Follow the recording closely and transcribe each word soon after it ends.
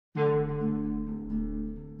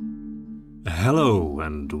Hello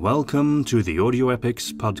and welcome to the Audio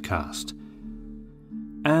Epics podcast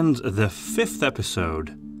and the 5th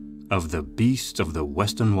episode of The Beast of the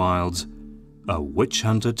Western Wilds, A Witch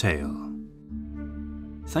Hunter Tale.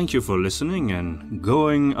 Thank you for listening and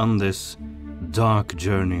going on this dark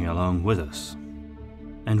journey along with us.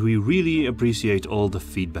 And we really appreciate all the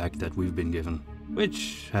feedback that we've been given,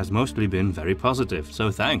 which has mostly been very positive, so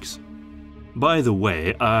thanks. By the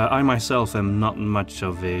way, I myself am not much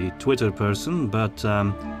of a Twitter person, but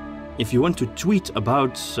if you want to tweet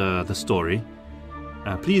about the story,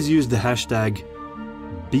 please use the hashtag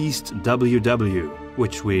BeastWW,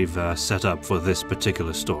 which we've set up for this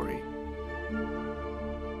particular story.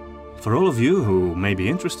 For all of you who may be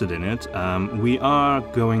interested in it, we are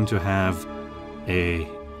going to have a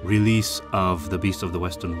release of The Beast of the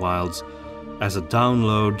Western Wilds as a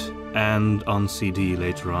download and on CD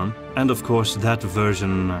later on. And of course that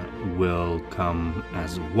version will come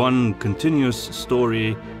as one continuous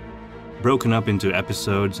story broken up into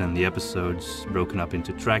episodes, and the episodes broken up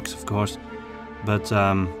into tracks, of course. But,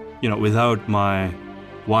 without my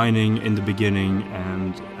whining in the beginning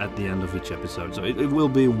and at the end of each episode. So it will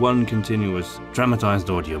be one continuous dramatized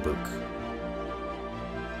audiobook.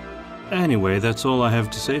 Anyway, that's all I have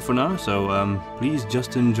to say for now, so please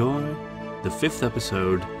just enjoy the 5th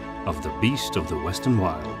episode of The Beast of the Western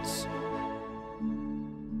Wilds.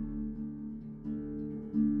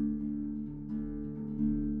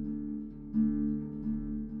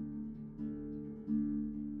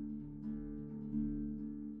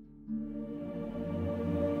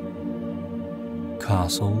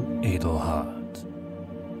 Castle Edelhart.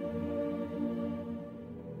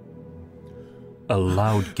 A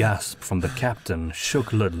loud gasp from the captain shook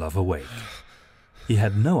Ludlov awake. He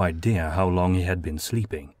had no idea how long he had been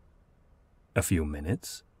sleeping. A few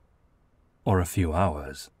minutes? Or a few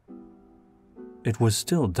hours? It was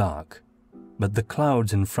still dark, but the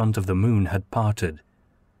clouds in front of the moon had parted,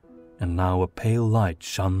 and now a pale light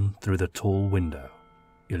shone through the tall window,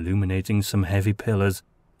 illuminating some heavy pillars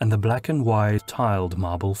and the black and white tiled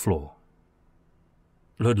marble floor.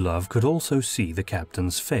 Ludlov could also see the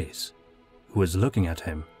captain's face, who was looking at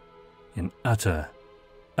him in utter,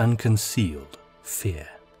 unconcealed fear.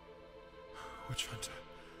 Witch Hunter.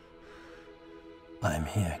 I'm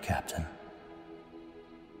here, Captain.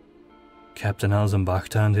 Captain Elsenbach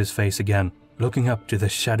turned his face again, looking up to the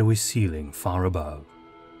shadowy ceiling far above.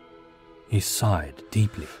 He sighed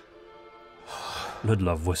deeply.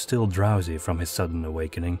 Ludlov was still drowsy from his sudden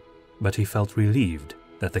awakening, but he felt relieved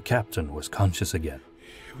that the captain was conscious again.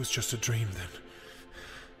 It was just a dream then.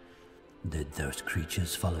 Did those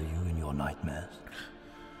creatures follow you in your nightmares?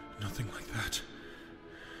 Nothing like that.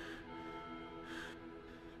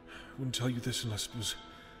 I wouldn't tell you this unless it was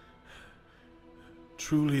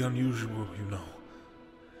truly unusual, you know.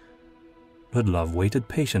 Ludlov waited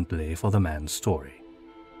patiently for the man's story.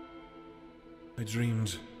 I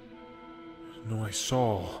dreamed... No, I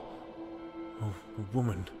saw a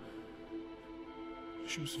woman.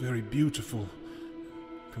 She was very beautiful,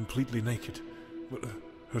 completely naked. But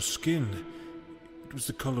her skin, it was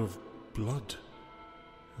the color of blood.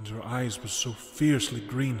 And her eyes were so fiercely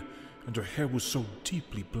green, and her hair was so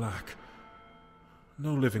deeply black.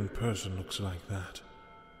 No living person looks like that.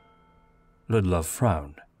 Ludlov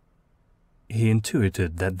frowned. He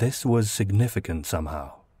intuited that this was significant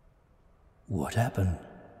somehow. What happened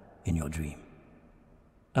in your dream?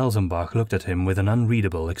 Elsenbach looked at him with an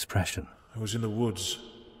unreadable expression. I was in the woods,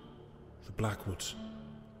 the Blackwoods.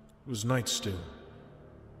 It was night still,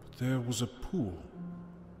 but there was a pool.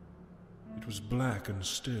 It was black and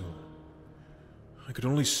still. I could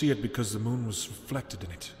only see it because the moon was reflected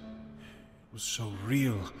in it. It was so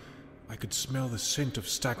real, I could smell the scent of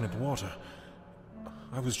stagnant water.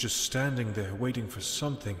 I was just standing there waiting for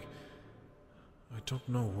something. I don't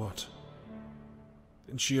know what.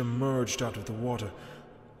 Then she emerged out of the water.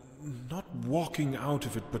 Not walking out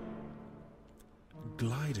of it, but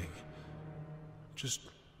gliding. Just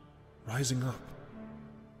rising up.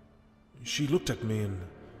 She looked at me and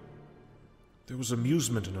there was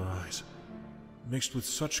amusement in her eyes, mixed with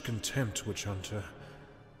such contempt, Witch Hunter.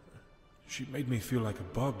 She made me feel like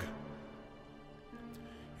a bug.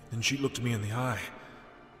 Then she looked me in the eye,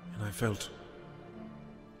 and I felt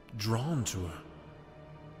drawn to her,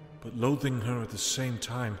 but loathing her at the same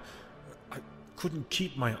time. I couldn't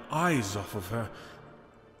keep my eyes off of her,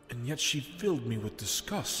 and yet she filled me with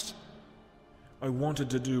disgust. I wanted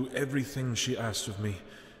to do everything she asked of me,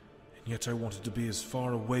 and yet I wanted to be as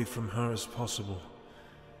far away from her as possible.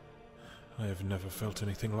 I have never felt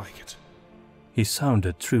anything like it. He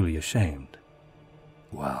sounded truly ashamed.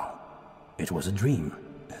 Well, it was a dream.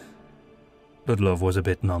 Ludlov was a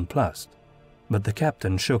bit nonplussed. But the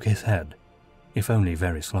captain shook his head, if only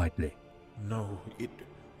very slightly. No, it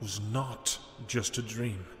was not just a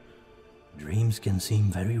dream. Dreams can seem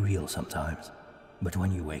very real sometimes, but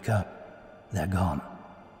when you wake up, they're gone.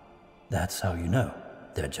 That's how you know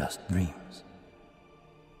they're just dreams.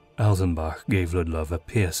 Elsenbach gave Ludlov a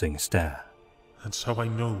piercing stare. That's how I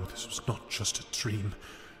know this was not just a dream.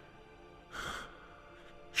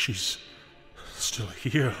 She's still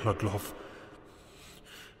here, Ludlov.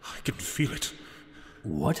 I can feel it.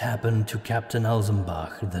 What happened to Captain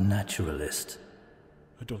Elsenbach, the naturalist?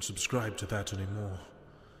 I don't subscribe to that anymore.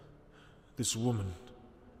 This woman,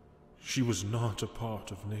 she was not a part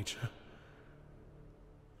of nature.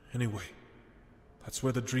 Anyway, that's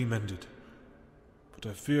where the dream ended. But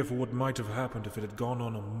I fear for what might have happened if it had gone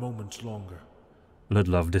on a moment longer.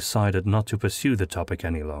 Ludlov decided not to pursue the topic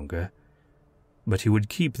any longer, but he would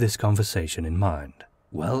keep this conversation in mind.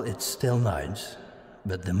 Well, it's still night,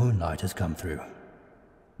 but the moonlight has come through.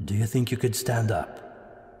 Do you think you could stand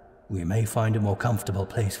up? We may find a more comfortable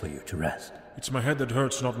place for you to rest. It's my head that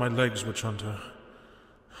hurts, not my legs, Witch Hunter.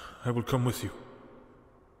 I will come with you.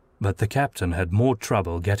 But the captain had more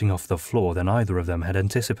trouble getting off the floor than either of them had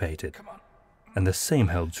anticipated. Come on. And the same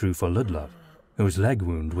held true for Ludlov, whose leg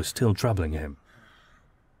wound was still troubling him.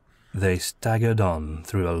 They staggered on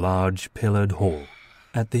through a large pillared hall,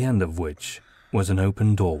 at the end of which was an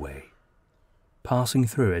open doorway. Passing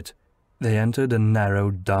through it, they entered a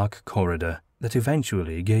narrow, dark corridor that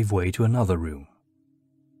eventually gave way to another room.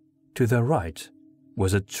 To their right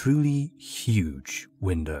was a truly huge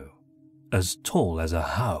window, as tall as a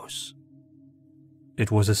house.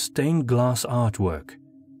 It was a stained glass artwork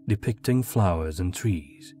depicting flowers and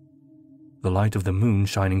trees. The light of the moon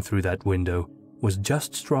shining through that window was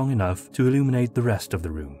just strong enough to illuminate the rest of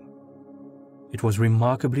the room. It was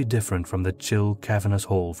remarkably different from the chill, cavernous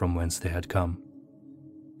hall from whence they had come.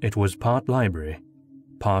 It was part library,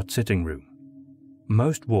 part sitting room.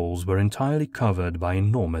 Most walls were entirely covered by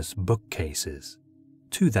enormous bookcases.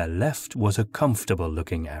 To their left was a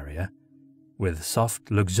comfortable-looking area, with soft,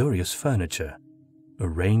 luxurious furniture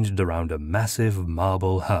arranged around a massive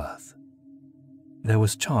marble hearth. There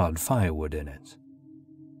was charred firewood in it.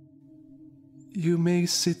 You may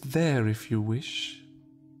sit there if you wish.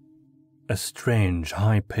 A strange,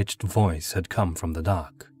 high-pitched voice had come from the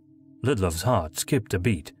dark. Ludlov's heart skipped a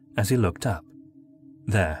beat as he looked up.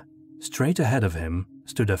 There, straight ahead of him,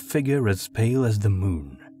 stood a figure as pale as the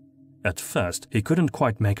moon. At first, he couldn't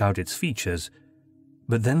quite make out its features,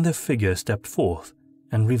 but then the figure stepped forth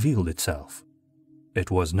and revealed itself. It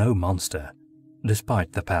was no monster,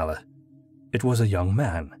 despite the pallor. It was a young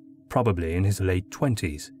man, probably in his late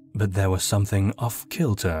 20s, but there was something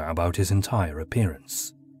off-kilter about his entire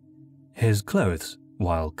appearance. His clothes,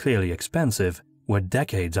 while clearly expensive, were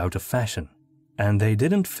decades out of fashion, and they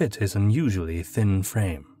didn't fit his unusually thin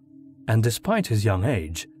frame. And despite his young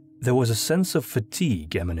age, there was a sense of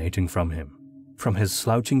fatigue emanating from him, from his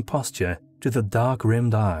slouching posture to the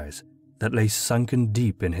dark-rimmed eyes that lay sunken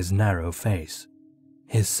deep in his narrow face.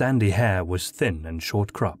 His sandy hair was thin and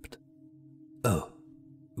short-cropped. Oh,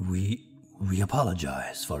 we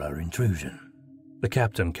apologize for our intrusion. The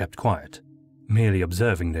captain kept quiet, merely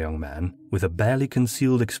observing the young man with a barely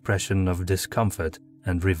concealed expression of discomfort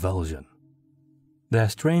and revulsion. Their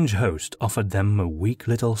strange host offered them a weak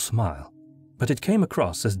little smile, but it came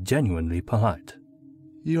across as genuinely polite.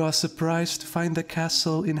 You are surprised to find the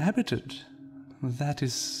castle inhabited. That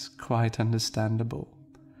is quite understandable.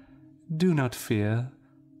 Do not fear.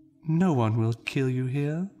 No one will kill you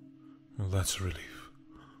here. Well, that's a relief.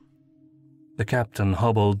 The captain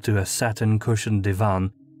hobbled to a satin-cushioned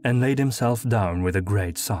divan and laid himself down with a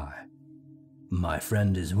great sigh. My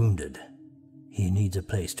friend is wounded. He needs a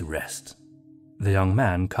place to rest. The young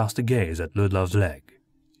man cast a gaze at Ludlov's leg.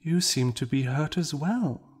 You seem to be hurt as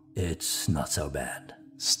well. It's not so bad.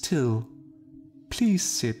 Still, please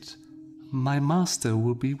sit. My master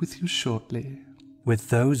will be with you shortly. With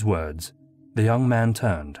those words, the young man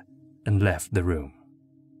turned and left the room.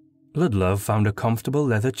 Ludlov found a comfortable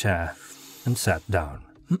leather chair and sat down.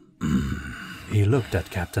 He looked at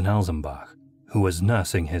Captain Elsenbach, who was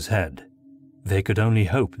nursing his head. They could only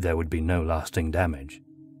hope there would be no lasting damage.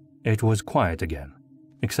 It was quiet again,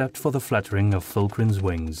 except for the fluttering of Fulcrin's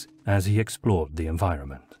wings as he explored the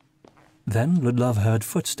environment. Then Ludlov heard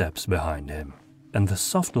footsteps behind him, and the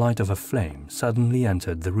soft light of a flame suddenly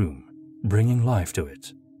entered the room, bringing life to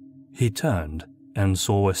it. He turned and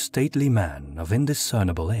saw a stately man of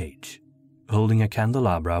indiscernible age, holding a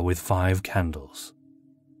candelabra with 5 candles.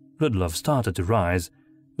 Ludlov started to rise,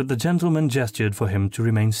 but the gentleman gestured for him to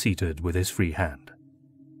remain seated with his free hand.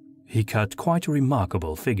 He cut quite a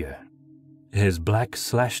remarkable figure. His black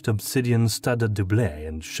slashed obsidian-studded doublet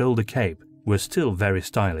and shoulder cape were still very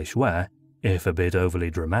stylish wear, if a bit overly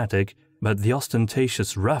dramatic, but the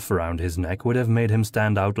ostentatious ruff around his neck would have made him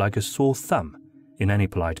stand out like a sore thumb in any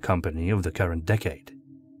polite company of the current decade.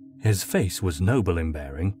 His face was noble in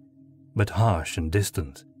bearing, but harsh and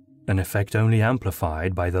distant, an effect only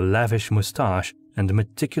amplified by the lavish moustache and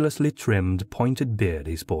meticulously trimmed pointed beard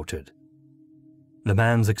he sported. The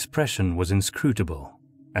man's expression was inscrutable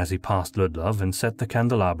as he passed Ludlov and set the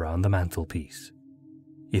candelabra on the mantelpiece.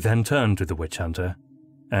 He then turned to the witch hunter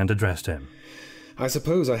and addressed him. I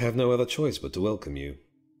suppose I have no other choice but to welcome you.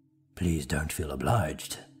 Please don't feel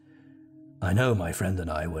obliged. I know my friend and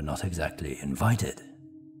I were not exactly invited.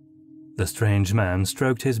 The strange man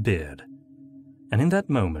stroked his beard, and in that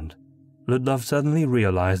moment, Ludlov suddenly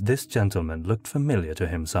realized this gentleman looked familiar to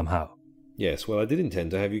him somehow. Yes, well, I did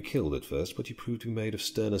intend to have you killed at first, but you proved to be made of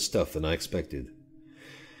sterner stuff than I expected.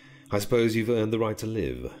 I suppose you've earned the right to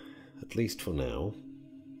live, at least for now.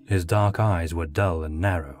 His dark eyes were dull and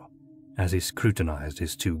narrow as he scrutinized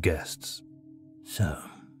his two guests. So,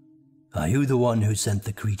 are you the one who sent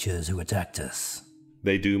the creatures who attacked us?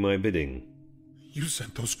 They do my bidding. You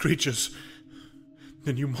sent those creatures.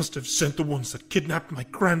 Then you must have sent the ones that kidnapped my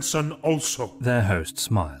grandson also. Their host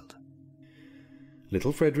smiled.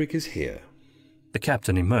 Little Frederick is here. The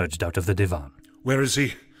captain emerged out of the divan. Where is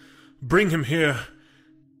he? Bring him here.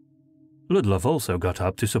 Ludlov also got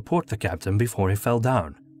up to support the captain before he fell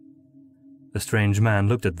down. The strange man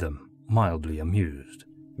looked at them, mildly amused.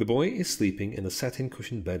 The boy is sleeping in a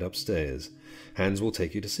satin-cushioned bed upstairs. Hans will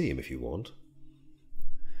take you to see him if you want.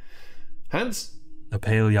 Hans! The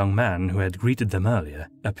pale young man who had greeted them earlier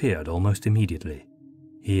appeared almost immediately.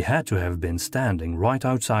 He had to have been standing right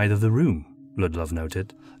outside of the room, Ludlov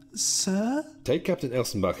noted. Sir? Take Captain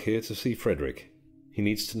Elsenbach here to see Frederick. He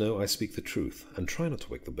needs to know I speak the truth, and try not to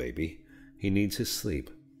wake the baby. He needs his sleep.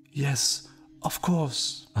 Yes, of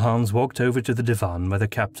course. Hans walked over to the divan where the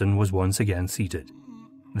captain was once again seated.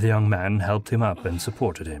 The young man helped him up and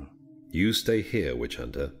supported him. You stay here, witch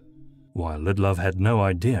hunter. While Ludlov had no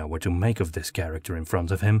idea what to make of this character in front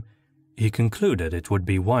of him, he concluded it would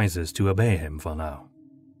be wisest to obey him for now.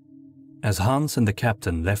 As Hans and the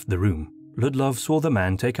captain left the room, Ludlov saw the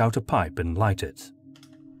man take out a pipe and light it.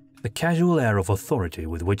 The casual air of authority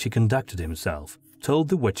with which he conducted himself told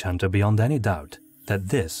the witch hunter beyond any doubt that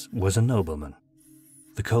this was a nobleman.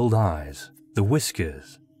 The cold eyes, the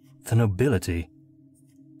whiskers, the nobility.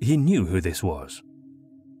 He knew who this was.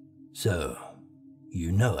 So,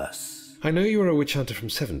 you know us. I know you are a witch hunter from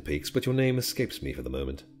Seven Peaks, but your name escapes me for the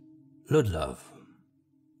moment. Ludlov,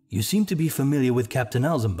 you seem to be familiar with Captain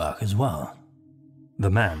Elsenbach as well. The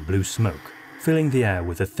man blew smoke, filling the air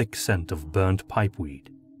with a thick scent of burnt pipeweed.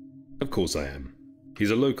 Of course I am.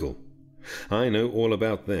 He's a local. I know all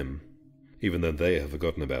about them, even though they have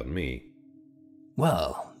forgotten about me.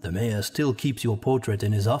 Well, the mayor still keeps your portrait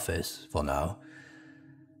in his office, for now.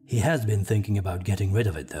 He has been thinking about getting rid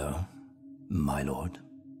of it, though, my lord.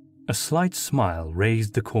 A slight smile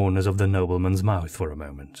raised the corners of the nobleman's mouth for a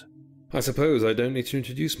moment. I suppose I don't need to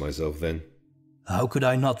introduce myself, then. How could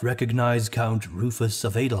I not recognize Count Rufus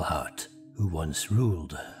of Edelhart, who once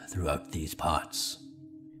ruled throughout these parts?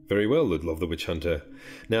 Very well, Ludlov the witch hunter.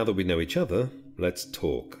 Now that we know each other, let's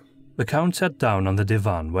talk. The count sat down on the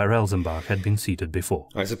divan where Elsenbach had been seated before.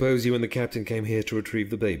 I suppose you and the captain came here to retrieve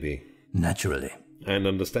the baby. Naturally. And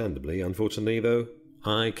understandably, unfortunately, though,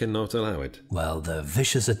 I cannot allow it. Well, the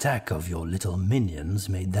vicious attack of your little minions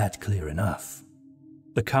made that clear enough.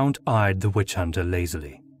 The count eyed the witch hunter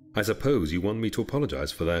lazily. I suppose you want me to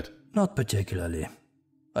apologize for that? Not particularly.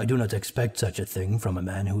 I do not expect such a thing from a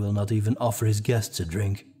man who will not even offer his guests a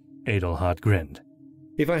drink. Edelhart grinned.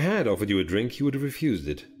 If I had offered you a drink, you would have refused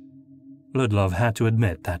it. Ludlov had to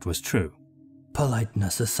admit that was true.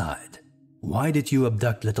 Politeness aside, why did you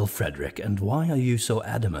abduct little Frederick, and why are you so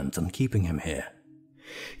adamant on keeping him here?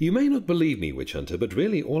 You may not believe me, witch hunter, but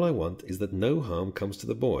really all I want is that no harm comes to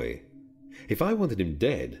the boy. If I wanted him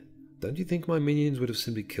dead, don't you think my minions would have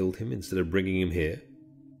simply killed him instead of bringing him here?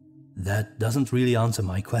 That doesn't really answer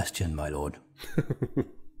my question, my lord.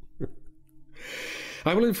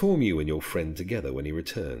 I will inform you and your friend together when he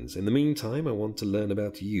returns. In the meantime, I want to learn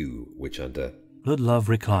about you, witch hunter. Ludlov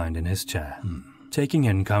reclined in his chair, taking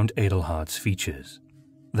in Count Edelhart's features.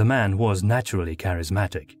 The man was naturally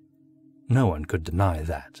charismatic. No one could deny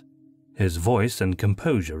that. His voice and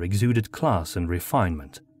composure exuded class and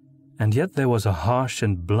refinement, and yet there was a harsh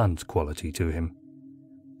and blunt quality to him.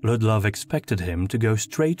 Ludlov expected him to go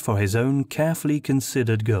straight for his own carefully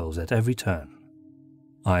considered goals at every turn.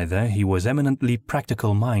 Either he was eminently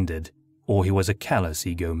practical-minded, or he was a callous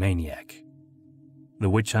egomaniac. The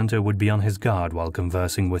witch hunter would be on his guard while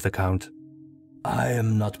conversing with the Count. I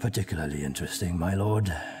am not particularly interesting, my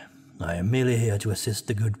lord. I am merely here to assist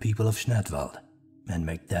the good people of Schnettwald and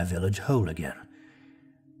make their village whole again,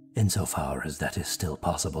 insofar as that is still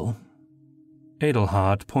possible.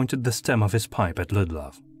 Edelhart pointed the stem of his pipe at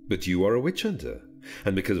Ludlov. But you are a witch hunter,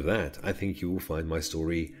 and because of that, I think you will find my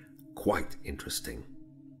story quite interesting.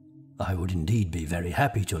 I would indeed be very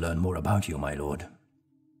happy to learn more about you, my lord.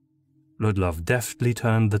 Ludlov deftly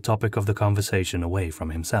turned the topic of the conversation away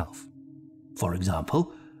from himself. For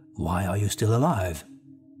example, why are you still alive?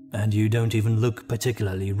 And you don't even look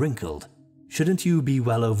particularly wrinkled. Shouldn't you be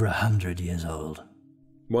well over 100 years old?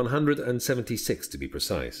 176 to be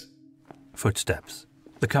precise. Footsteps.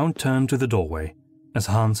 The Count turned to the doorway as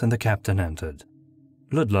Hans and the captain entered.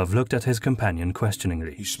 Ludlov looked at his companion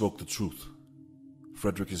questioningly. He spoke the truth.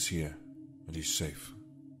 Frederick is here, and he's safe.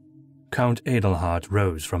 Count Edelhart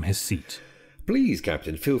rose from his seat. Please,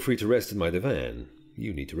 Captain, feel free to rest in my divan.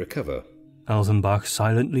 You need to recover. Elsenbach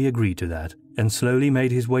silently agreed to that and slowly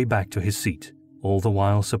made his way back to his seat, all the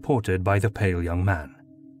while supported by the pale young man.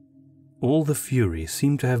 All the fury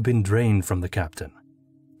seemed to have been drained from the captain.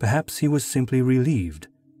 Perhaps he was simply relieved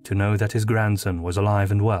to know that his grandson was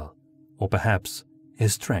alive and well, or perhaps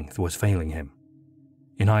his strength was failing him.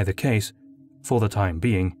 In either case, for the time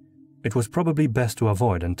being, it was probably best to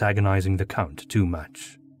avoid antagonizing the Count too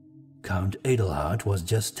much. Count Edelhart was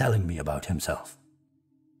just telling me about himself.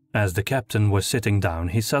 As the captain was sitting down,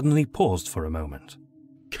 he suddenly paused for a moment.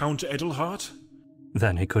 Count Edelhart?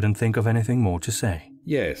 Then he couldn't think of anything more to say.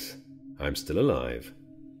 Yes, I'm still alive.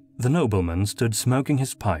 The nobleman stood smoking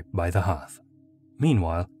his pipe by the hearth.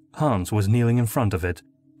 Meanwhile, Hans was kneeling in front of it,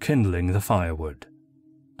 kindling the firewood.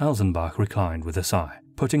 Elsenbach reclined with a sigh,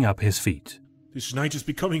 putting up his feet. This night is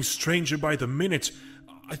becoming stranger by the minute.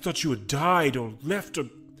 I thought you had died or left or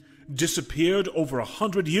disappeared over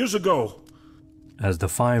 100 years ago. As the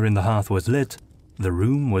fire in the hearth was lit, the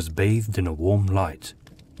room was bathed in a warm light,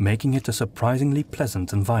 making it a surprisingly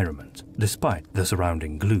pleasant environment, despite the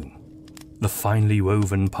surrounding gloom. The finely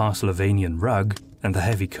woven Pennsylvanian rug and the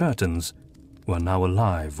heavy curtains were now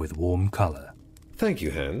alive with warm color. Thank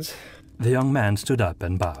you, Hans. The young man stood up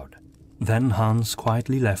and bowed. Then Hans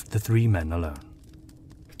quietly left the three men alone.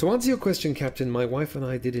 To answer your question, Captain, my wife and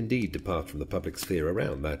I did indeed depart from the public sphere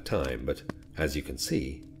around that time, but as you can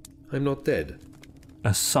see, I'm not dead.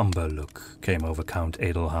 A somber look came over Count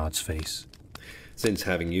Edelhart's face. Since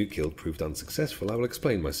having you killed proved unsuccessful, I will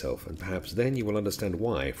explain myself, and perhaps then you will understand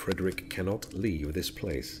why Frederick cannot leave this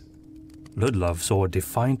place. Ludlov saw a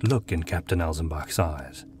defiant look in Captain Elsenbach's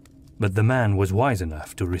eyes, but the man was wise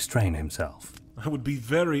enough to restrain himself. I would be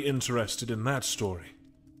very interested in that story.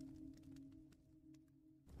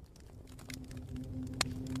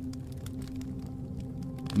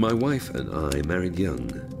 My wife and I married young.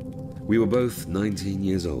 We were both 19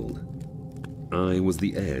 years old. I was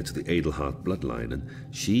the heir to the Edelhart bloodline, and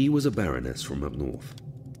she was a baroness from up north.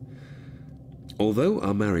 Although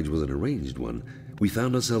our marriage was an arranged one, we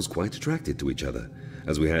found ourselves quite attracted to each other,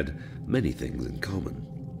 as we had many things in common.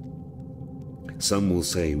 Some will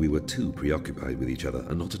say we were too preoccupied with each other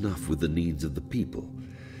and not enough with the needs of the people.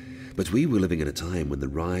 But we were living in a time when the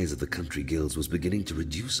rise of the country guilds was beginning to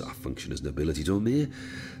reduce our function as nobility to a mere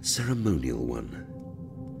ceremonial one.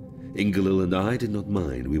 Ingalill and I did not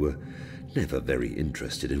mind. We were never very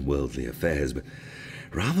interested in worldly affairs, but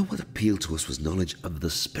rather what appealed to us was knowledge of the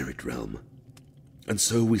spirit realm. And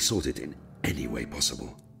so we sought it in any way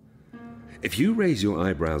possible. If you raise your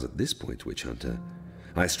eyebrows at this point, witch hunter,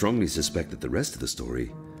 I strongly suspect that the rest of the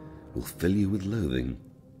story will fill you with loathing.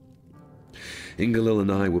 Ingalill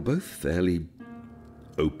and I were both fairly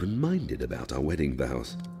open-minded about our wedding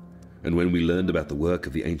vows, and when we learned about the work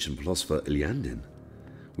of the ancient philosopher Liandin,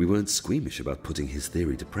 we weren't squeamish about putting his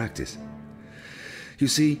theory to practice. You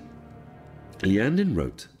see, Liandin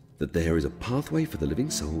wrote that there is a pathway for the living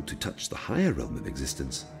soul to touch the higher realm of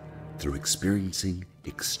existence through experiencing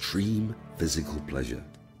extreme physical pleasure.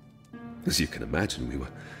 As you can imagine, we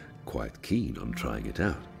were quite keen on trying it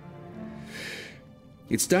out.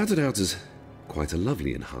 It started out as quite a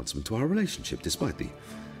lovely enhancement to our relationship, despite the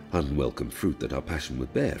unwelcome fruit that our passion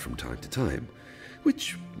would bear from time to time,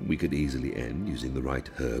 which we could easily end using the right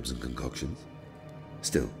herbs and concoctions.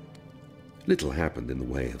 Still, little happened in the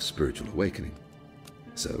way of spiritual awakening,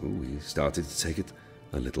 so we started to take it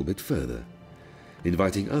a little bit further,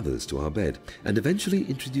 inviting others to our bed, and eventually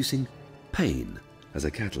introducing pain as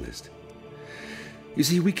a catalyst. You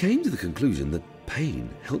see, we came to the conclusion that pain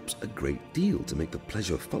helps a great deal to make the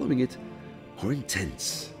pleasure of following it more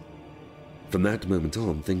intense. From that moment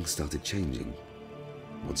on, things started changing.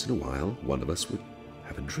 Once in a while, one of us would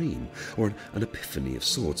have a dream, or an epiphany of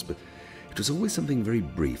sorts, but it was always something very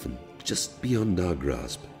brief and just beyond our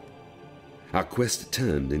grasp. Our quest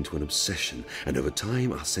turned into an obsession, and over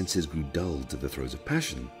time our senses grew dulled to the throes of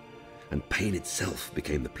passion, and pain itself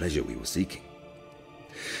became the pleasure we were seeking.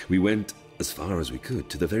 We went as far as we could,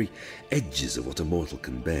 to the very edges of what a mortal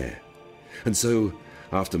can bear. And so,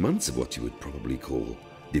 after months of what you would probably call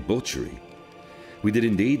debauchery, we did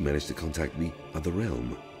indeed manage to contact the other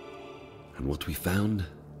realm. And what we found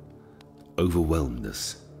overwhelmed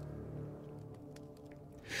us.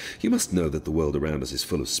 You must know that the world around us is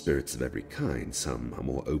full of spirits of every kind. Some are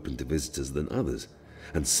more open to visitors than others,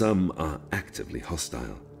 and some are actively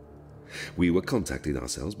hostile. We were contacted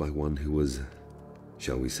ourselves by one who was,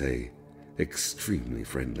 shall we say, extremely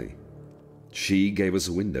friendly. She gave us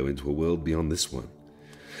a window into a world beyond this one.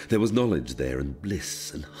 There was knowledge there, and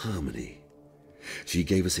bliss and harmony. She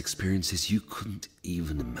gave us experiences you couldn't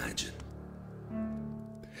even imagine.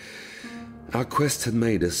 Our quest had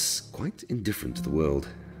made us quite indifferent to the world.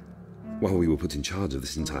 While we were put in charge of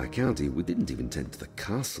this entire county, we didn't even tend to the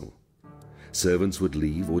castle. Servants would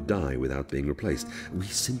leave or die without being replaced. We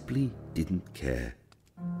simply didn't care,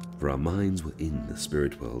 for our minds were in the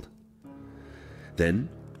spirit world. Then,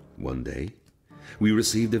 one day, we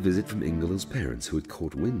received a visit from Ingolil's parents, who had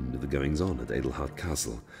caught wind of the goings-on at Edelhart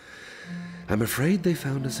Castle. I'm afraid they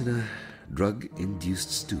found us in a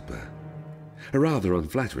drug-induced stupor. A rather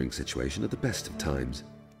unflattering situation at the best of times.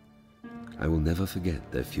 I will never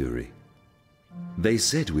forget their fury. They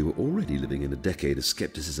said we were already living in a decade of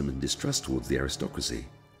skepticism and distrust towards the aristocracy,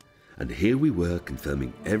 and here we were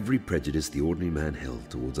confirming every prejudice the ordinary man held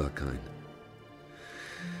towards our kind.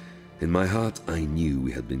 In my heart, I knew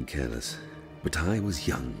we had been careless, but I was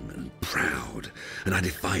young and proud, and I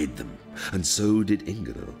defied them, and so did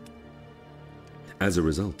Ingolil. As a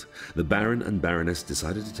result, the Baron and Baroness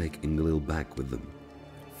decided to take Ingolil back with them,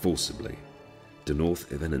 forcibly, to North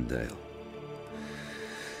Evenendale.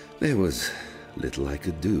 There was little I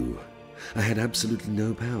could do. I had absolutely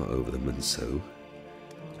no power over them, and so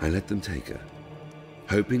I let them take her,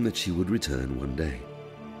 hoping that she would return one day.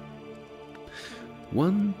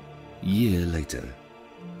 1 year later,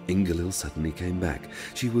 Ingolil suddenly came back.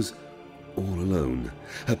 She was all alone.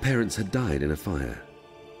 Her parents had died in a fire.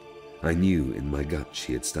 I knew in my gut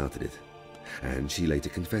she had started it, and she later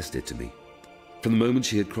confessed it to me. From the moment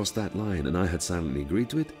she had crossed that line and I had silently agreed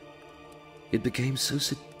to it, it became so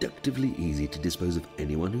seductively easy to dispose of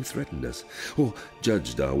anyone who threatened us or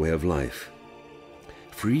judged our way of life.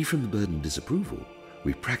 Free from the burden of disapproval,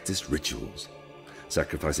 we practiced rituals,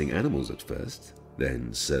 sacrificing animals at first,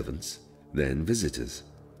 then servants, then visitors.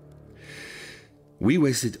 We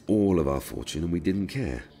wasted all of our fortune and we didn't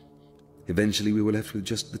care. Eventually we were left with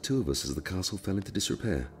just the two of us as the castle fell into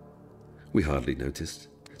disrepair. We hardly noticed,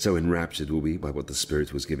 so enraptured were we by what the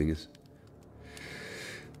spirit was giving us.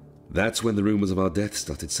 That's when the rumours of our death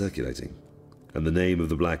started circulating, and the name of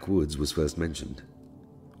the Black Woods was first mentioned,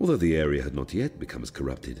 although the area had not yet become as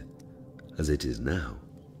corrupted as it is now.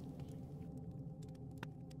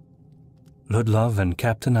 Ludlov and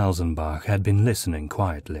Captain Elsenbach had been listening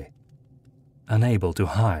quietly, unable to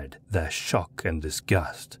hide their shock and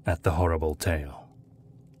disgust at the horrible tale.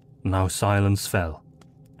 Now silence fell,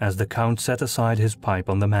 as the Count set aside his pipe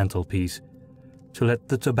on the mantelpiece to let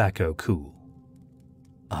the tobacco cool.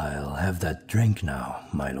 I'll have that drink now,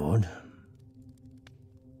 my lord.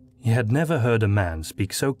 He had never heard a man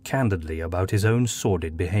speak so candidly about his own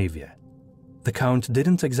sordid behavior. The Count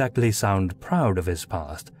didn't exactly sound proud of his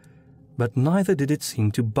past, but neither did it seem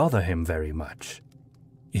to bother him very much.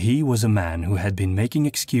 He was a man who had been making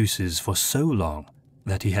excuses for so long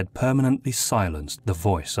that he had permanently silenced the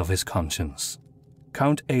voice of his conscience.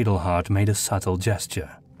 Count Edelhart made a subtle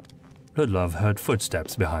gesture. Ludlov heard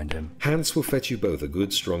footsteps behind him. Hans will fetch you both a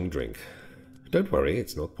good strong drink. Don't worry,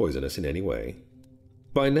 it's not poisonous in any way.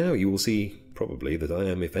 By now you will see, probably, that I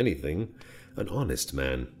am, if anything, an honest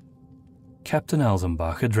man. Captain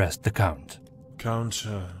Elsenbach addressed the Count. Count,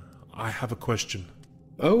 I have a question.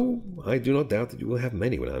 Oh, I do not doubt that you will have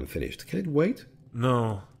many when I am finished. Can it wait?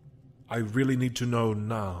 No, I really need to know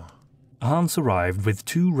now. Hans arrived with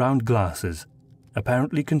 2 round glasses,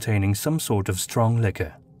 apparently containing some sort of strong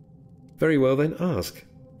liquor. Very well then, ask.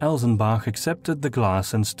 Elsenbach accepted the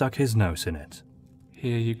glass and stuck his nose in it.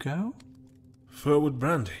 Here you go. Furwood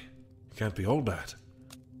brandy. Can't be all bad.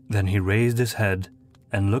 Then he raised his head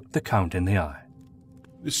and looked the Count in the eye.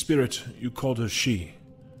 This spirit, you called her she.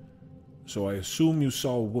 So I assume you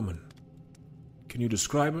saw a woman. Can you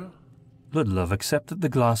describe her? Ludlov accepted the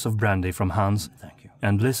glass of brandy from Hans Thank you.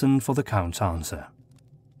 and listened for the Count's answer.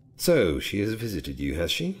 So, she has visited you,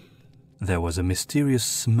 has she? There was a mysterious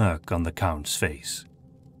smirk on the Count's face.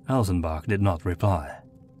 Elsenbach did not reply.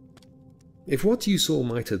 If what you saw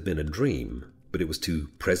might have been a dream, but it was too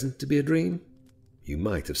present to be a dream, you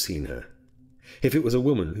might have seen her. If it was a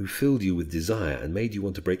woman who filled you with desire and made you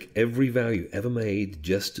want to break every vow you ever made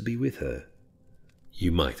just to be with her,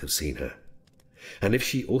 you might have seen her. And if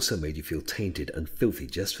she also made you feel tainted and filthy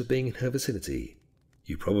just for being in her vicinity,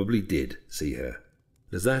 you probably did see her.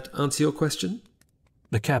 Does that answer your question?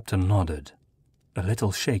 The captain nodded, a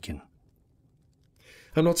little shaken.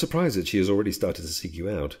 I'm not surprised that she has already started to seek you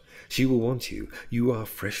out. She will want you. You are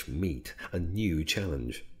fresh meat, a new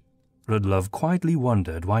challenge. Ludlov quietly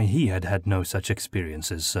wondered why he had had no such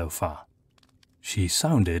experiences so far. She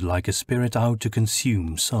sounded like a spirit out to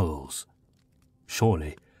consume souls.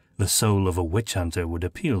 Surely, the soul of a witch hunter would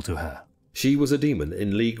appeal to her. She was a demon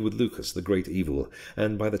in league with Lucas, the great evil,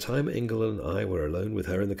 and by the time Ingel and I were alone with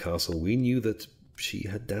her in the castle, we knew that she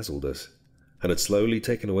had dazzled us, and had slowly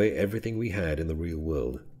taken away everything we had in the real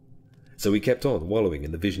world. So we kept on wallowing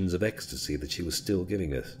in the visions of ecstasy that she was still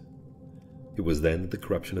giving us. It was then that the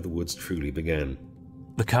corruption of the woods truly began.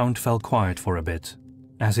 The Count fell quiet for a bit,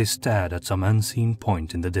 as he stared at some unseen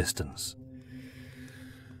point in the distance.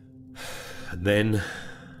 And then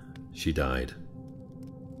she died.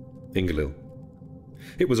 Ingalill.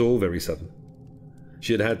 It was all very sudden.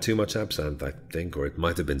 She had had too much absinthe, I think, or it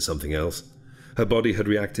might have been something else. Her body had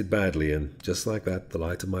reacted badly, and just like that, the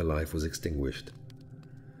light of my life was extinguished.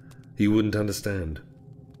 You wouldn't understand.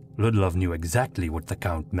 Ludlov knew exactly what the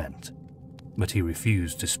Count meant, but he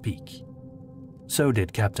refused to speak. So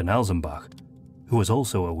did Captain Elsenbach, who was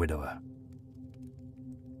also a widower.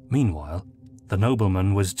 Meanwhile, the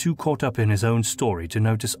nobleman was too caught up in his own story to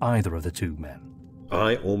notice either of the two men.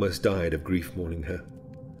 I almost died of grief mourning her.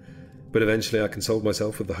 But eventually I consoled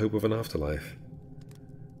myself with the hope of an afterlife.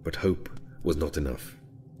 But hope was not enough.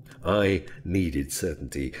 I needed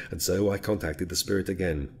certainty, and so I contacted the spirit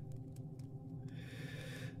again.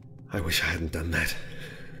 I wish I hadn't done that.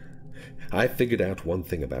 I figured out one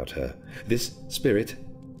thing about her. This spirit,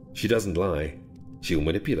 she doesn't lie. She'll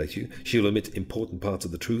manipulate you. She'll omit important parts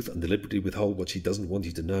of the truth and deliberately withhold what she doesn't want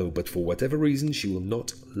you to know, but for whatever reason she will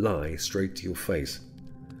not lie straight to your face.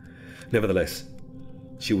 Nevertheless,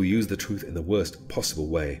 she will use the truth in the worst possible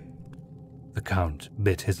way. The Count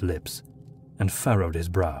bit his lips and furrowed his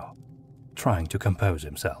brow, trying to compose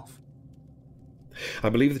himself. I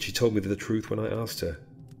believe that she told me the truth when I asked her.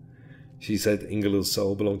 She said Ingelill's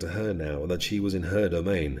soul belonged to her now, and that she was in her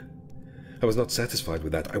domain. I was not satisfied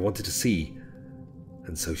with that. I wanted to see,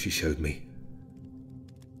 and so she showed me.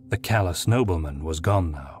 The callous nobleman was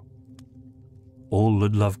gone now. All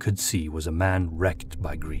Ludlov could see was a man wrecked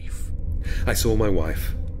by grief. I saw my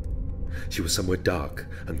wife. She was somewhere dark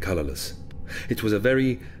and colourless. It was a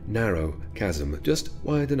very narrow chasm, just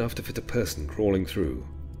wide enough to fit a person crawling through.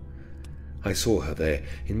 I saw her there,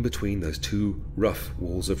 in between those two rough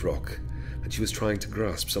walls of rock, and she was trying to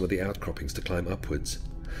grasp some of the outcroppings to climb upwards.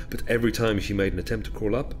 But every time she made an attempt to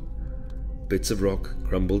crawl up, bits of rock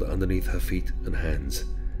crumbled underneath her feet and hands,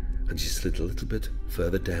 and she slid a little bit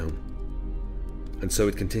further down. And so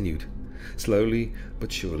it continued, slowly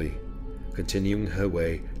but surely, continuing her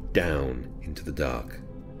way down into the dark.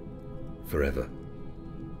 Forever.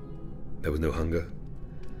 There was no hunger,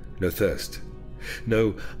 no thirst,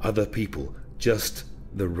 no other people, just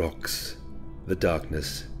the rocks, the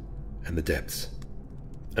darkness, and the depths.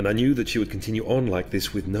 And I knew that she would continue on like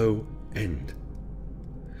this with no end.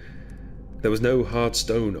 There was no hard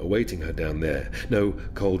stone awaiting her down there, no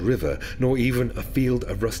cold river, nor even a field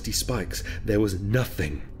of rusty spikes. There was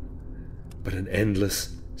nothing but an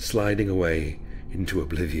endless sliding away into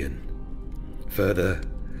oblivion, further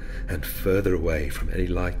and further away from any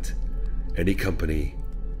light, any company,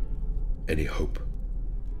 any hope.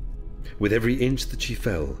 With every inch that she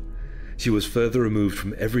fell, she was further removed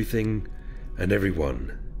from everything and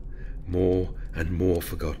everyone, more and more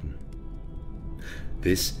forgotten.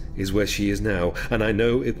 This is where she is now, and I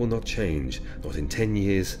know it will not change, not in 10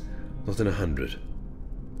 years, not in 100.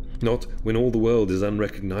 Not when all the world is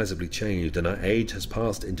unrecognizably changed and our age has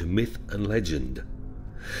passed into myth and legend.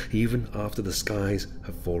 Even after the skies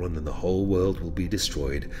have fallen and the whole world will be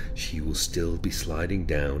destroyed, she will still be sliding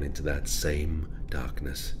down into that same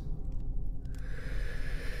darkness.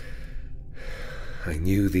 I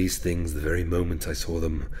knew these things the very moment I saw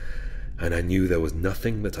them, and I knew there was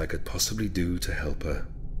nothing that I could possibly do to help her,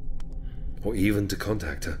 or even to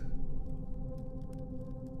contact her.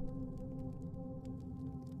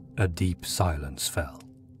 A deep silence fell.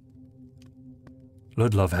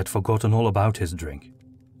 Ludlov had forgotten all about his drink.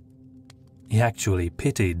 He actually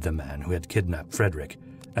pitied the man who had kidnapped Frederick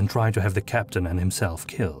and tried to have the captain and himself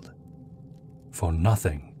killed. For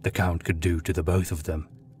nothing the Count could do to the both of them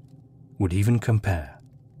would even compare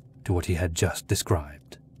to what he had just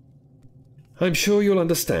described. I'm sure you'll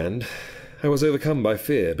understand. I was overcome by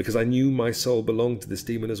fear because I knew my soul belonged to this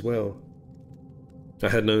demon as well. I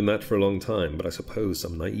had known that for a long time, but I suppose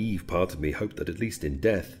some naive part of me hoped that at least in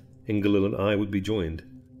death, Ingalill and I would be joined,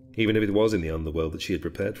 even if it was in the underworld that she had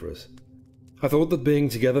prepared for us. I thought that being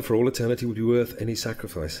together for all eternity would be worth any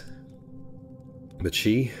sacrifice. But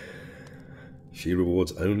she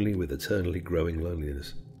rewards only with eternally growing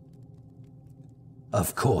loneliness.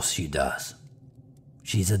 Of course she does.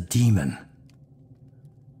 She's a demon.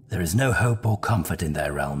 There is no hope or comfort in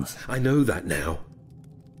their realms. I know that now.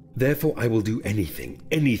 Therefore I will do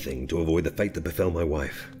anything to avoid the fate that befell my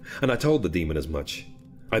wife. And I told the demon as much.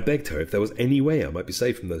 I begged her if there was any way I might be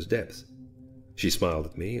saved from those depths. She smiled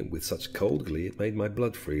at me, and with such cold glee it made my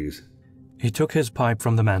blood freeze. He took his pipe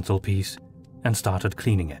from the mantelpiece and started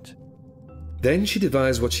cleaning it. Then she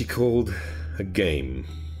devised what she called a game.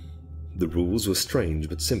 The rules were strange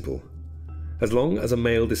but simple. As long as a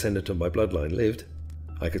male descendant of my bloodline lived,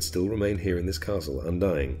 I could still remain here in this castle,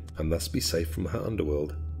 undying, and thus be safe from her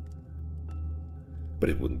underworld. But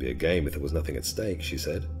it wouldn't be a game if there was nothing at stake, she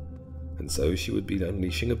said, and so she would be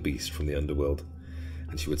unleashing a beast from the underworld,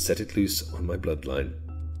 and she would set it loose on my bloodline.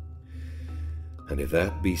 And if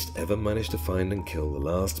that beast ever managed to find and kill the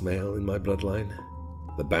last male in my bloodline,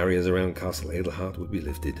 the barriers around Castle Edelhart would be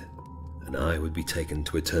lifted, and I would be taken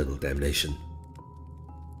to eternal damnation.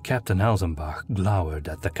 Captain Elsenbach glowered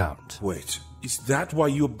at the Count. Wait, is that why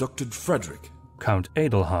you abducted Frederick? Count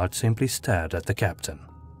Edelhart simply stared at the captain.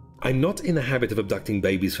 I'm not in the habit of abducting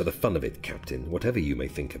babies for the fun of it, Captain, whatever you may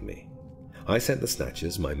think of me. I sent the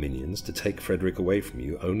Snatchers, my minions, to take Frederick away from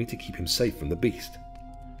you only to keep him safe from the beast.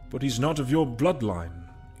 But he's not of your bloodline,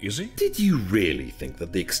 is he? Did you really think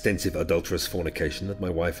that the extensive adulterous fornication that my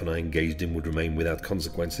wife and I engaged in would remain without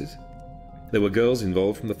consequences? There were girls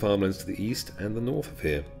involved from the farmlands to the east and the north of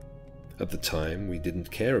here. At the time, we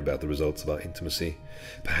didn't care about the results of our intimacy.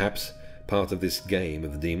 Perhaps part of this game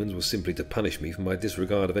of the demons was simply to punish me for my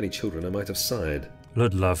disregard of any children I might have sired.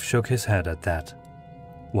 Ludlov shook his head at that.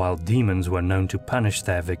 While demons were known to punish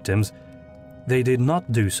their victims, they did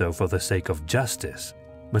not do so for the sake of justice,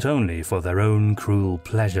 but only for their own cruel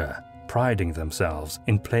pleasure, priding themselves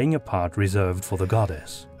in playing a part reserved for the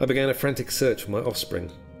goddess. I began a frantic search for my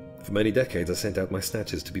offspring. For many decades I sent out my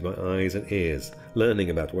Snatchers to be my eyes and ears,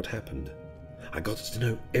 learning about what happened. I got to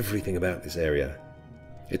know everything about this area.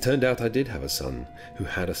 It turned out I did have a son, who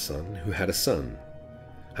had a son, who had a son.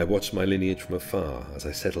 I watched my lineage from afar as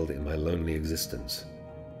I settled in my lonely existence.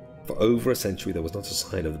 For over a century there was not a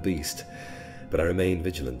sign of the beast, but I remained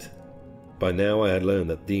vigilant. By now I had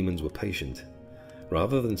learned that demons were patient.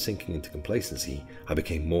 Rather than sinking into complacency, I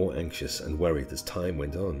became more anxious and worried as time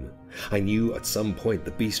went on. I knew at some point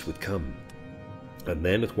the beast would come. And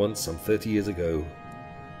then at once, some 30 years ago,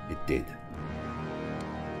 it did.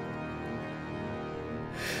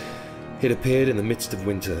 It appeared in the midst of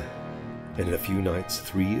winter, and in a few nights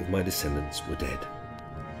 3 of my descendants were dead.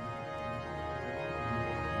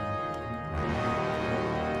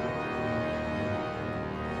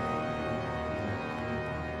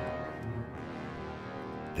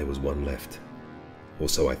 There was one left. Or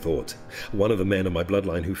so I thought. One of the men of my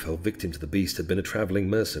bloodline who fell victim to the beast had been a travelling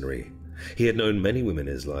mercenary. He had known many women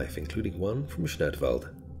in his life, including one from Schnetwald.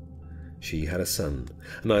 She had a son,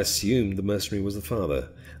 and I assumed the mercenary was the father,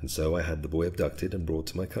 and so I had the boy abducted and brought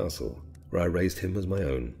to my castle, where I raised him as my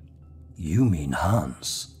own. You mean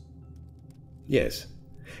Hans? Yes.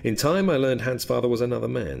 In time I learned Hans' father was another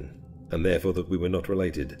man, and therefore that we were not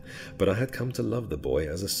related, but I had come to love the boy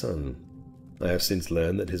as a son. I have since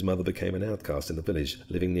learned that his mother became an outcast in the village,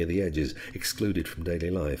 living near the edges, excluded from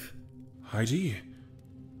daily life. Heidi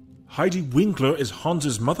Winkler is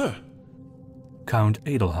Hans's mother? Count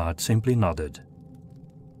Edelhart simply nodded.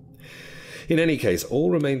 In any case,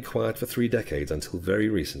 all remained quiet for 3 decades until very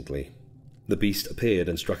recently. The beast appeared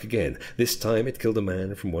and struck again. This time it killed a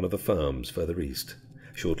man from one of the farms further east.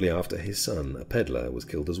 Shortly after, his son, a peddler, was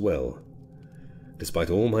killed as well.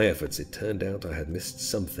 Despite all my efforts, it turned out I had missed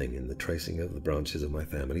something in the tracing of the branches of my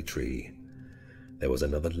family tree. There was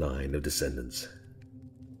another line of descendants.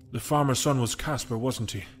 The farmer's son was Caspar,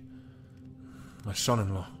 wasn't he? My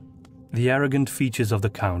son-in-law. The arrogant features of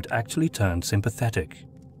the Count actually turned sympathetic.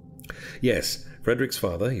 Yes, Frederick's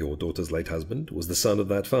father, your daughter's late husband, was the son of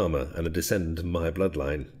that farmer and a descendant of my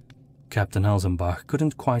bloodline. Captain Elsenbach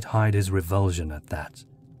couldn't quite hide his revulsion at that.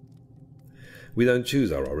 We don't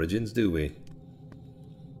choose our origins, do we?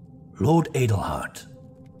 Lord Edelhart,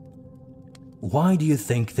 why do you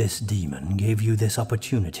think this demon gave you this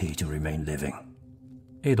opportunity to remain living?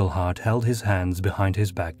 Edelhart held his hands behind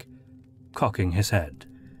his back, cocking his head.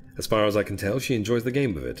 As far as I can tell, she enjoys the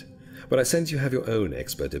game of it. But I sense you have your own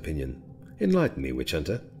expert opinion. Enlighten me, witch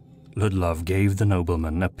hunter. Ludlov gave the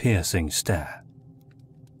nobleman a piercing stare.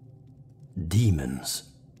 Demons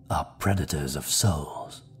are predators of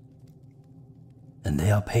souls. And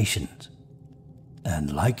they are patient.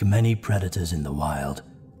 And like many predators in the wild,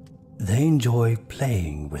 they enjoy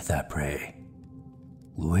playing with their prey,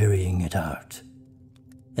 wearying it out,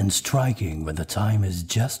 and striking when the time is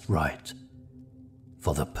just right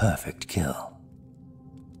for the perfect kill.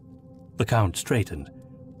 The Count straightened,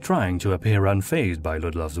 trying to appear unfazed by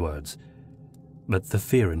Ludlov's words, but the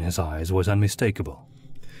fear in his eyes was unmistakable.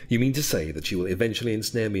 You mean to say that she will eventually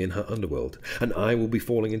ensnare me in her underworld, and I will be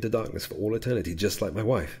falling into darkness for all eternity, just like my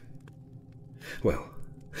wife? Well,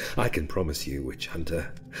 I can promise you, witch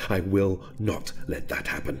hunter, I will not let that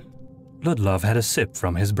happen. Ludlov had a sip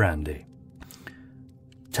from his brandy.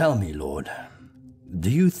 Tell me, Lord, do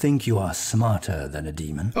you think you are smarter than a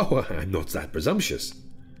demon? Oh, I'm not that presumptuous.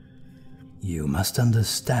 You must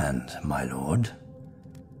understand, my lord,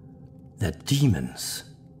 that demons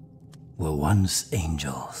were once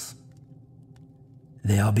angels.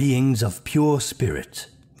 They are beings of pure spirit,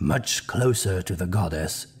 much closer to the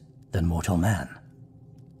goddess than mortal man.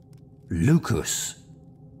 Lucus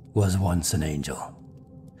was once an angel,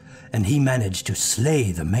 and he managed to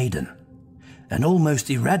slay the maiden and almost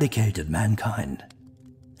eradicated mankind.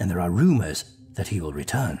 And there are rumors that he will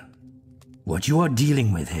return. What you are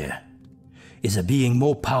dealing with here is a being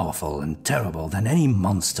more powerful and terrible than any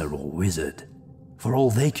monster or wizard, for all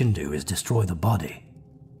they can do is destroy the body.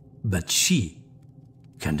 But she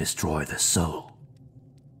can destroy the soul.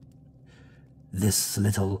 This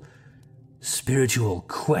little spiritual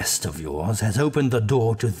quest of yours has opened the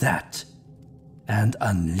door to that and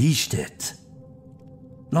unleashed it.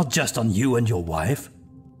 Not just on you and your wife,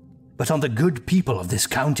 but on the good people of this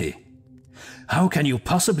county. How can you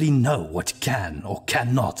possibly know what can or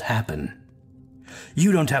cannot happen?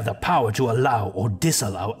 You don't have the power to allow or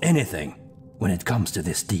disallow anything when it comes to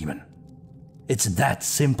this demon. It's that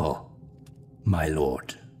simple, my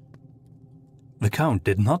lord. The Count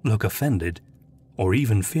did not look offended or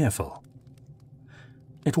even fearful.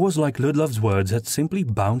 It was like Ludlov's words had simply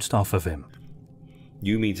bounced off of him.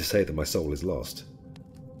 You mean to say that my soul is lost?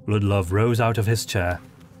 Ludlov rose out of his chair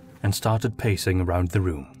and started pacing around the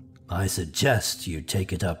room. I suggest you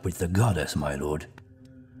take it up with the goddess, my lord.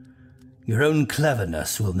 Your own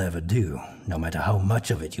cleverness will never do, no matter how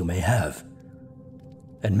much of it you may have.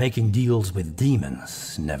 And making deals with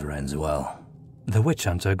demons never ends well. The witch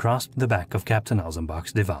hunter grasped the back of Captain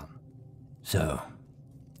Elsenbach's divan. So,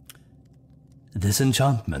 this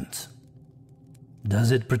enchantment,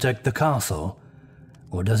 does it protect the castle,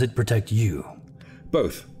 or does it protect you?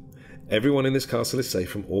 Both. Everyone in this castle is safe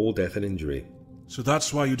from all death and injury. So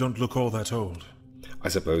that's why you don't look all that old? I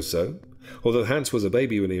suppose so. Although Hans was a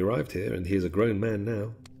baby when he arrived here, and he is a grown man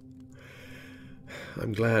now.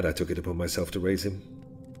 I'm glad I took it upon myself to raise him.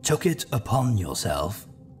 Took it upon yourself?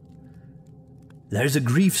 There's a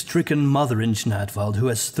grief-stricken mother in Schnatwald who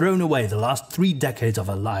has thrown away the last 3 decades of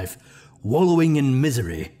her life, wallowing in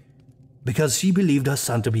misery, because she believed her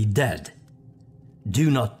son to be dead.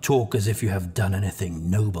 Do not talk as if you have done anything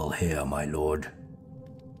noble here, my lord.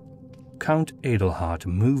 Count Edelhart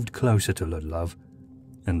moved closer to Ludlov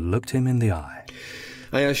and looked him in the eye.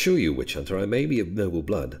 I assure you, witch hunter, I may be of noble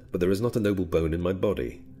blood, but there is not a noble bone in my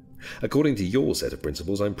body. According to your set of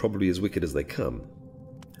principles, I'm probably as wicked as they come.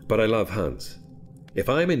 But I love Hans. If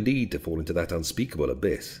I am indeed to fall into that unspeakable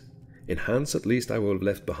abyss, in Hans at least I will have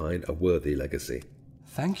left behind a worthy legacy.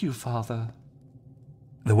 Thank you, Father.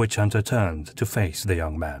 The witch hunter turned to face the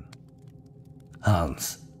young man.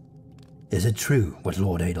 Hans, is it true what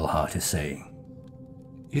Lord Edelhart is saying?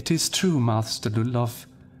 It is true, Master Ludlov.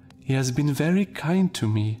 He has been very kind to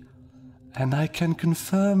me, and I can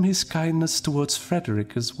confirm his kindness towards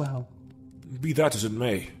Frederick as well. Be that as it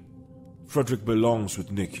may, Frederick belongs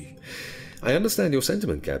with Nicky. I understand your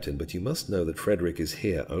sentiment, Captain, but you must know that Frederick is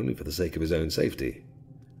here only for the sake of his own safety.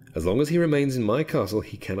 As long as he remains in my castle,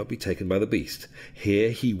 he cannot be taken by the beast.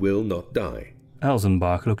 Here he will not die.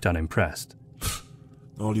 Elsenbach looked unimpressed.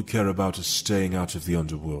 All you care about is staying out of the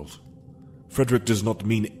underworld. Frederick does not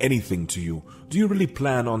mean anything to you. Do you really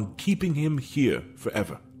plan on keeping him here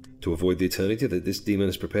forever? To avoid the eternity that this demon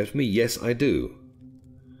has prepared for me? Yes, I do.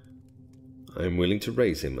 I am willing to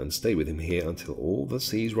raise him and stay with him here until all the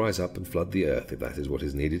seas rise up and flood the earth, if that is what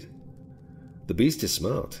is needed. The beast is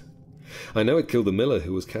smart. I know it killed the miller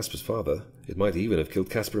who was Casper's father. It might even have killed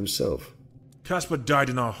Casper himself. Casper died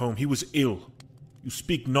in our home. He was ill. You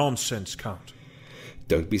speak nonsense, Count.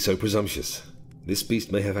 Don't be so presumptuous. This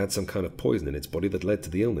beast may have had some kind of poison in its body that led to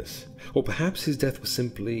the illness. Or perhaps his death was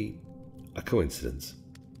simply a coincidence.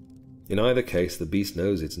 In either case, the beast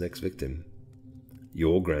knows its next victim.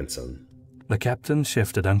 Your grandson. The captain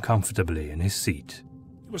shifted uncomfortably in his seat.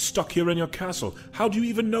 You were stuck here in your castle. How do you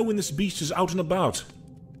even know when this beast is out and about?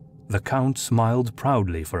 The Count smiled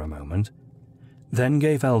proudly for a moment, then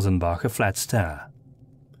gave Elsenbach a flat stare.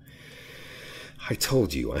 I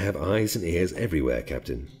told you I have eyes and ears everywhere,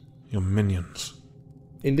 Captain. Your minions.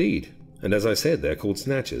 Indeed, and as I said, they're called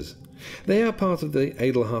Snatchers. They are part of the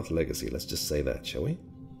Edelhart legacy, let's just say that, shall we?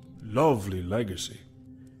 Lovely legacy.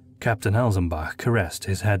 Captain Elsenbach caressed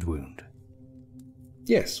his head wound.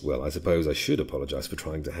 Yes, well, I suppose I should apologize for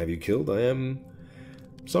trying to have you killed. I am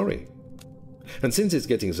sorry. And since it's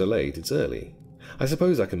getting so late, it's early. I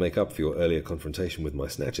suppose I can make up for your earlier confrontation with my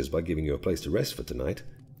Snatchers by giving you a place to rest for tonight.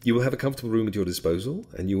 You will have a comfortable room at your disposal,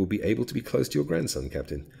 and you will be able to be close to your grandson,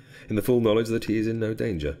 Captain, in the full knowledge that he is in no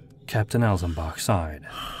danger. Captain Elsenbach sighed.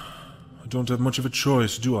 I don't have much of a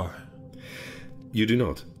choice, do I? You do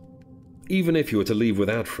not. Even if you were to leave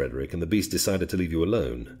without Frederick and the beast decided to leave you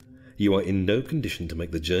alone, you are in no condition to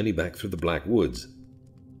make the journey back through the Black Woods.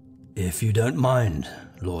 If you don't mind,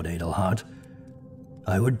 Lord Edelhart,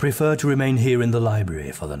 I would prefer to remain here in the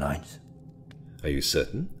library for the night. Are you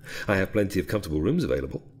certain? I have plenty of comfortable rooms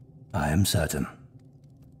available. I am certain.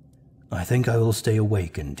 I think I will stay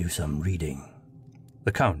awake and do some reading.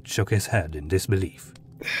 The Count shook his head in disbelief.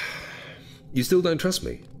 You still don't trust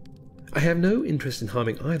me? I have no interest in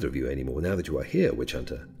harming either of you anymore now that you are here, Witch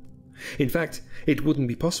Hunter. In fact, it wouldn't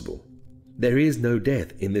be possible. There is no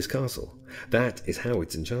death in this castle. That is how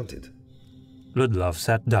it's enchanted. Ludlov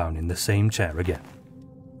sat down in the same chair again.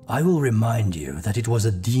 I will remind you that it was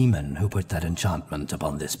a demon who put that enchantment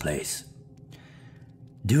upon this place.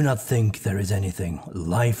 Do not think there is anything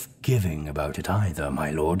life-giving about it either,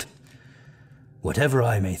 my lord. Whatever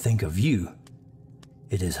I may think of you,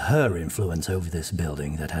 it is her influence over this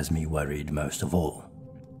building that has me worried most of all.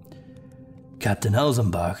 Captain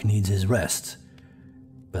Elsenbach needs his rest,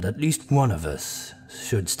 but at least one of us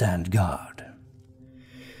should stand guard.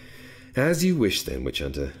 As you wish then, Witch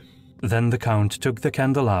Hunter. Then the Count took the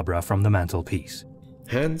candelabra from the mantelpiece.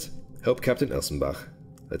 Hans, help Captain Elsenbach.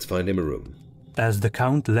 Let's find him a room. As the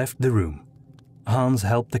Count left the room, Hans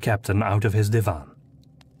helped the captain out of his divan.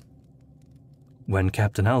 When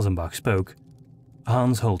Captain Elsenbach spoke,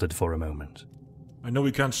 Hans halted for a moment. I know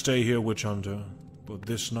we can't stay here, Witch Hunter, but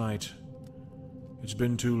this night, it's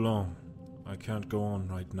been too long. I can't go on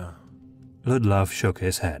right now. Ludlov shook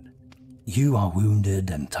his head. You are wounded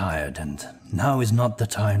and tired, and now is not the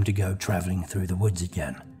time to go traveling through the woods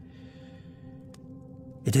again.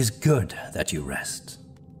 It is good that you rest.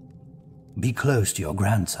 Be close to your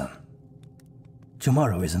grandson.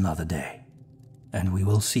 Tomorrow is another day, and we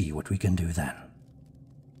will see what we can do then.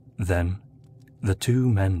 Then the two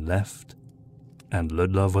men left, and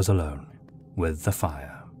Ludlov was alone with the fire.